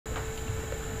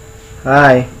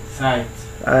Hi. Site.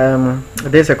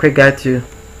 This is a quick guide to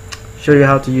show you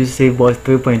how to use Safe Box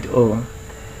 3.0.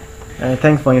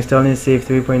 Thanks for installing Safe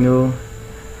 3.0.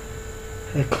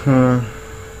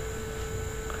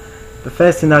 The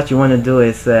first thing that you want to do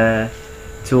is to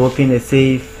open a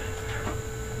safe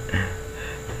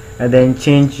and then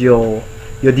change your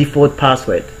default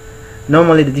password.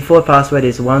 Normally the default password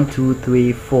is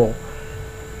 1234.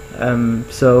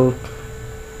 So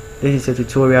this is a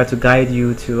tutorial to guide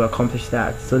you to accomplish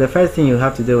that. So the first thing you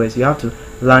have to do is you have to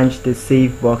launch the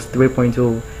Safe Box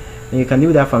 3.0, and you can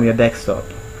do that from your desktop.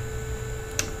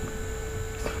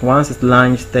 Once it's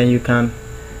launched, then you can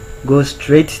go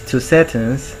straight to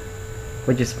settings,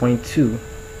 which is point 2.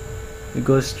 You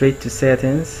go straight to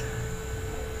settings.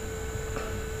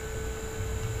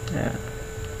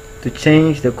 To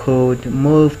change the code,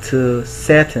 move to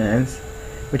settings,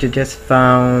 which is just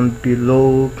found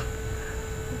below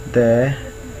there.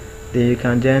 Then you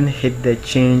can then hit the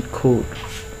change code.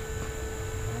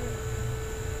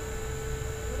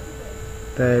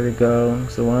 There we go.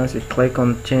 So once you click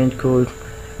on change code,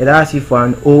 it asks you for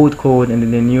an old code and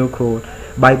then a new code.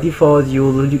 By default, you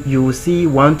will see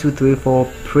 1234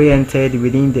 pre-entered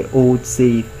within the old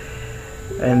safe,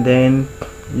 and then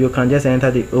you can just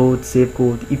enter the old safe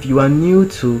code. If you are new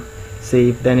to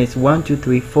safe, then it's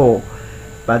 1234.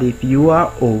 But if you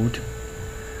are old,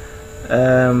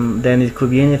 then it could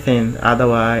be anything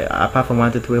otherwise apart from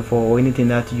 1234 or anything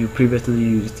that you previously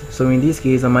used. So in this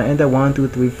case, I might enter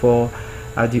 1234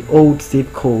 as the old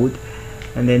safe code,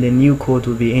 and then the new code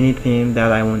will be anything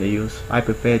that I want to use. I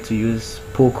prefer to use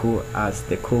POCO as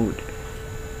the code.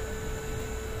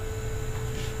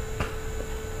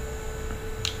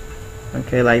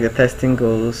 Okay, like the testing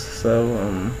goes,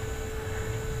 so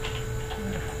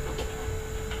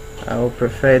I would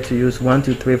prefer to use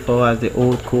 1234 as the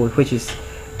old code, which is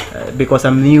because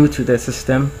I'm new to the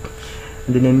system.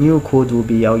 And then the new code will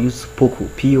be, I'll use POCO,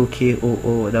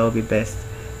 P-O-K-O-O, that will be best.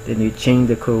 Then you change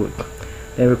the code,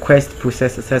 then request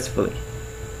process successfully,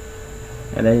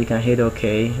 and then you can hit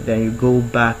OK. Then you go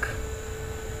back,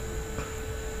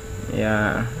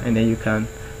 and then you can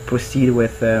proceed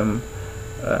with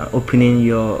opening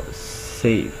your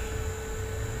safe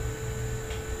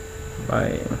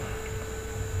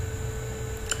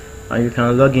and you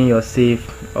can log in your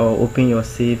safe or open your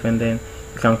safe, and then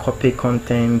you can copy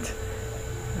content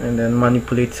and then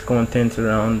manipulate content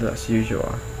around as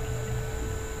usual.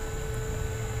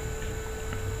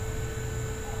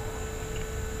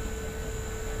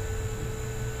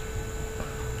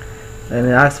 And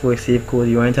it asks for a safe code.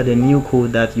 You enter the new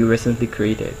code that you recently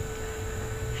created.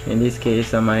 In this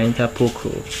case, I might enter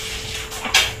POCO.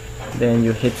 Then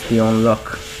you hit the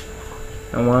unlock,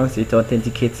 and once it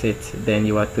authenticates it, then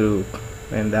you are through,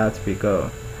 and that we go.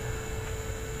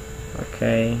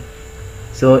 Okay,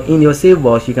 so in your Safe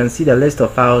Box, you can see the list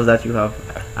of files that you have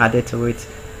added to it,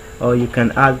 or you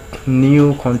can add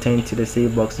new content to the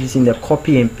Safe Box using the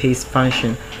copy and paste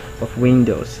function of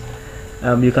Windows.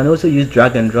 You can also use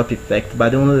drag and drop effect,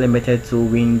 but only limited to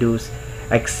Windows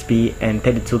XP and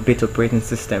 32-bit operating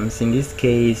systems. In this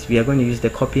case, we are going to use the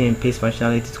copy and paste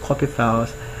functionality to copy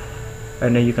files,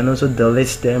 and then you can also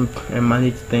delete them and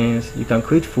manage things. You can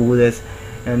create folders,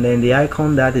 and then the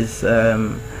icon that is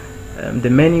the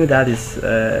menu that is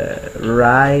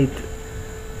right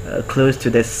close to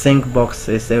the sync box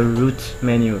is a root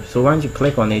menu. So once you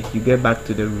click on it, you get back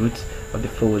to the root of the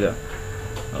folder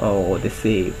or the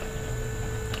save.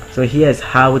 So here's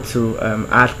how to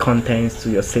add contents to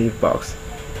your Safe Box,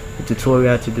 a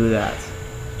tutorial to do that.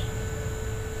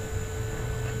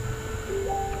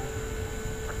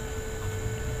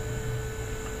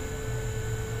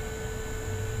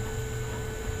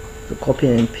 The copy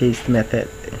and paste method.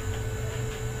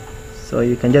 So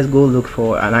you can just go look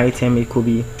for an item. It could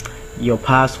be your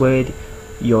password,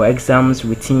 your exams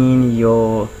routine,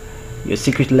 your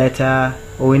secret letter,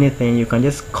 or anything. You can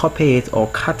just copy it or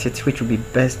cut it, which would be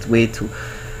best way to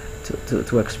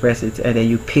express it, and then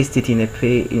you paste it in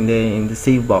the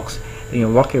Safe Box, and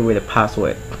you work it with a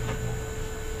password.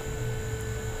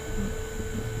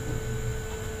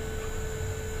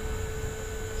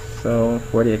 So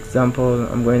for the example,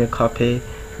 I'm going to copy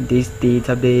this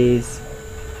database,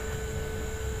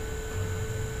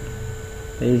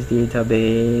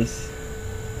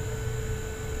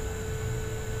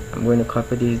 I'm going to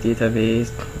copy this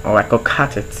database, or I could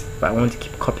cut it, but I want to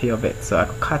keep copy of it, so I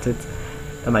could cut it,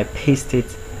 then I paste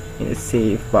it in the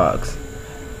Safe Box,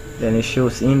 then it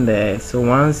shows in there. So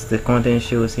once the content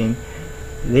shows in,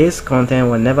 this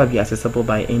content will never be accessible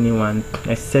by anyone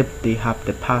except they have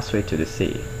the password to the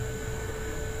safe.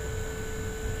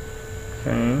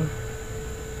 Okay.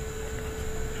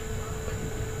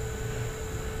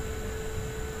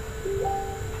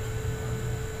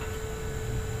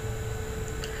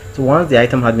 So once the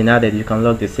item has been added, you can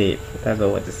lock the safe. That's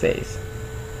all what it says.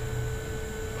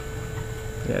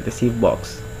 Yeah, the safe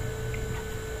box.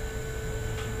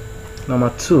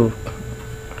 Number 2,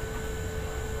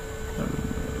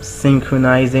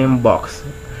 synchronizing box.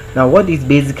 Now what this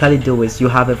basically do is you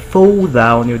have a folder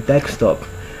on your desktop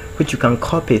which you can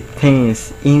copy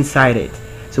things inside it.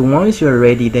 So once you're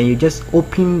ready, then you just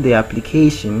open the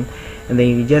application and then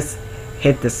you just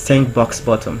hit the sync box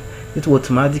button. It will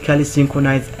automatically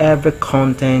synchronize every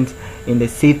content in the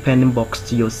safe pending box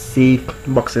to your safe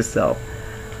box itself.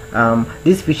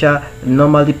 This feature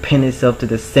normally pin itself to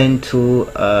the send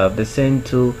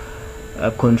to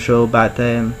control, but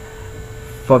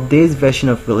for this version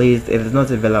of release it is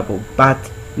not available, but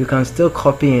you can still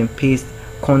copy and paste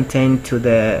content to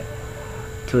the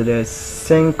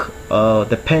sync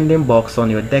the pending box on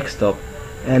your desktop,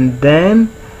 and then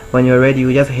when you're ready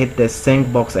you just hit the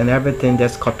sync box and everything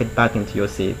just copied back into your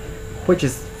safe, which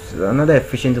is another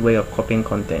efficient way of copying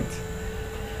content.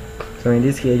 So in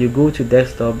this case, you go to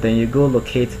desktop, then you go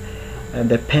locate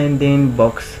the pending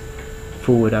box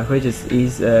folder, which is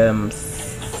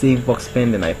safe box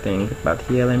pending, I think. But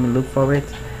here, let me look for it.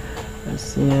 Let's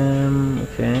see.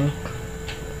 Okay.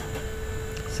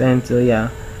 Send to, yeah,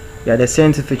 the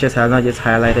send to features are not just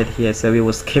highlighted here, so we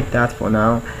will skip that for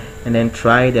now, and then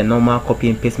try the normal copy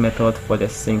and paste method for the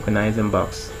synchronizing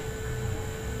box.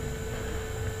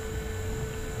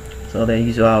 So the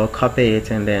usual, I will copy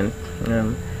it and then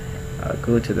I'll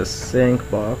go to the sync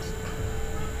box,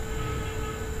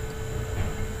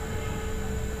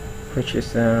 which is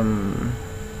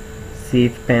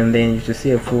safe pending. You should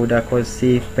see a folder called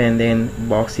safe pending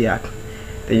box here.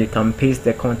 Then you can paste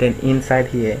the content inside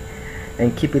here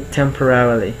and keep it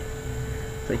temporarily.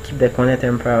 So keep the content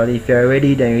temporarily. If you are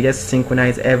ready, then you just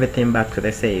synchronize everything back to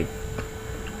the save.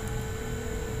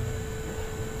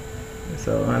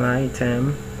 So an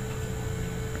item,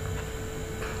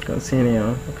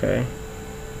 continue. Okay,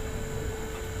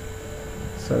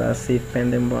 so that's safe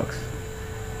pending box.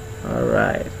 All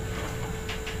right.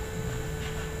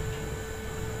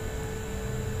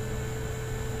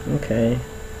 Okay,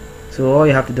 so all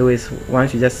you have to do is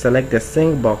once you just select the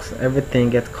sync box, everything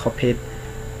gets copied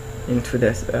into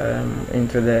this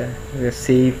into the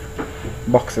safe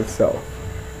box itself.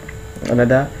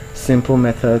 Another simple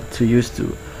method to use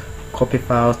to copy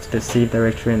files to the safe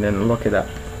directory and then lock it up.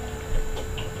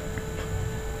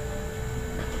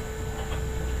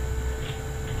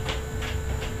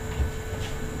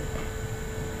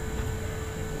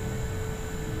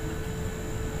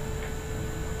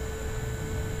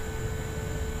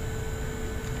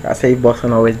 A safe box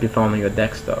can always be found on your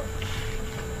desktop.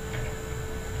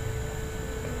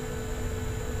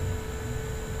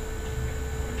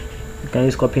 You can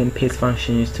use copy and paste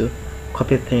functions to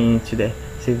copy things to the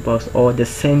safe box, or the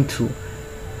send to,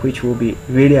 which will be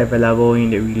really available in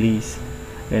the release,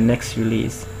 the next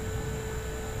release,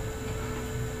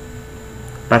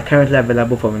 but currently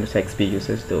available for Windows XP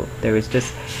users. Though there is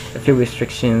just a few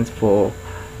restrictions for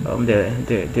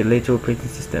the later operating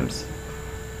systems.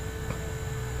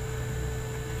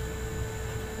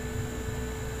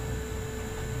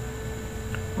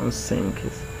 On sync.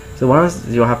 So once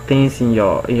you have things in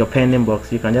your pending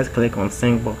box, you can just click on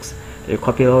sync box. You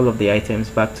copy all of the items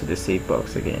back to the safe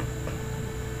box again.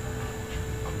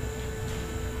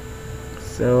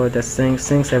 So the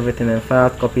syncs everything and file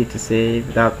copy to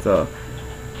save. That's all.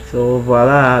 So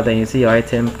voila, then you see your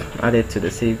item added to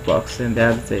the safe box, and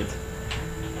that's it.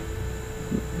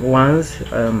 Once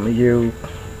you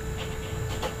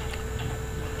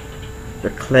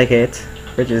click it,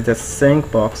 which is the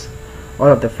sync box, all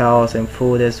of the files and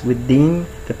folders within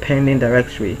the pending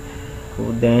directory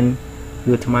will then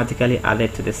be automatically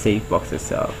added to the safe box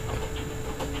itself.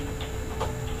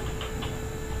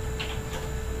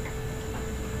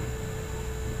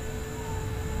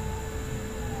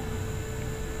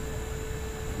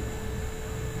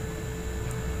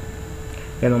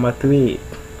 And number 3,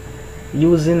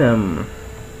 using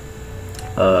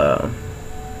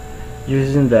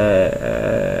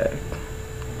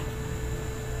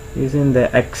the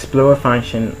Explorer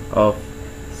function of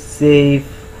Safe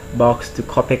Box to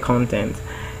copy content.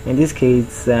 In this case,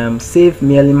 Safe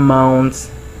merely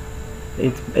mounts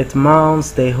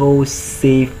mounts the whole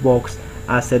Safe Box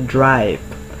as a drive.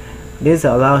 This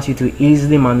allows you to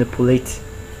easily manipulate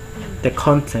the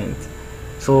content.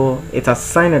 So it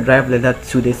assigns a drive letter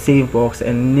to the Safe Box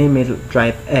and name it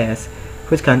drive S,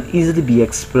 which can easily be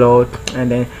explored, and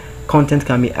then content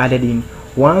can be added in.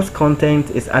 Once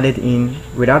content is added in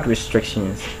without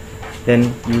restrictions,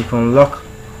 then you can lock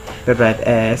the drive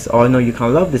S, or no, you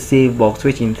can lock the safe box,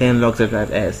 which in turn locks the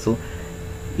drive S. So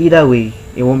either way,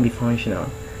 it won't be functional.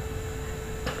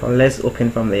 let's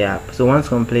open from the app. So once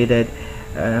completed,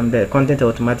 the content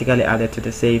automatically added to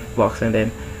the safe box, and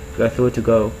then you're through to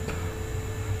go.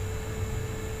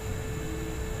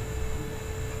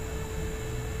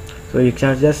 So you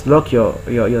can just lock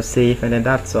your safe, and then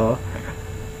that's all.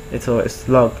 It's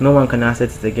locked. No one can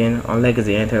access it again unless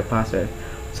they enter a password.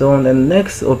 So on the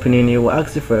next opening, it will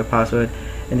ask you for a password,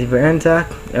 and if you enter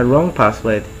a wrong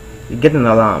password, you get an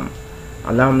alarm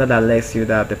that alerts you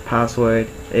that the password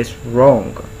is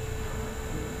wrong.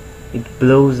 It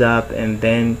blows up, and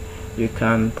then you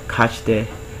can catch the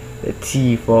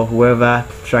thief or whoever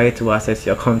tried to access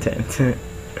your content.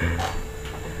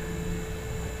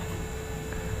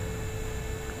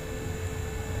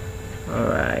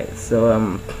 Alright, so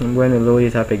I'm going to load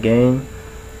it up again.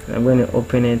 I'm going to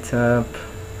open it up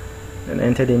and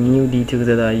enter the new details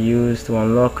that I used to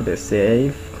unlock the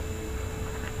safe.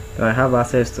 So I have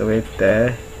access to it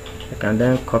there. I can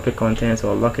then copy contents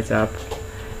or lock it up,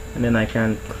 and then I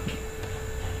can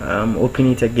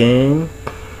open it again,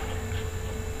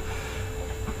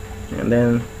 and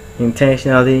then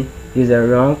intentionally use the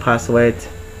wrong password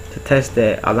to test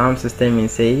the alarm system in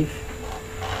safe.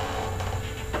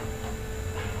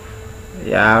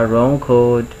 Yeah, wrong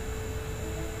code.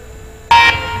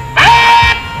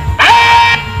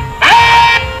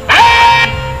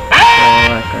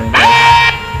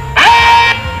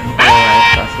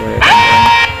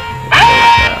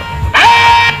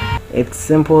 It's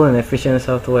simple and efficient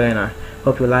software, and I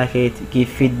hope you like it. Give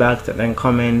feedback and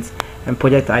comments and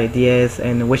project ideas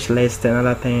and wish lists and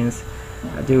other things.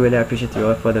 I do really appreciate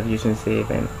your effort of using Safe,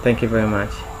 and thank you very much.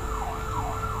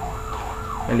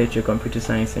 And let your computer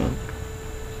science in.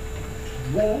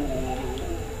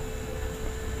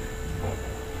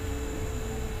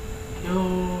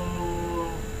 Yo.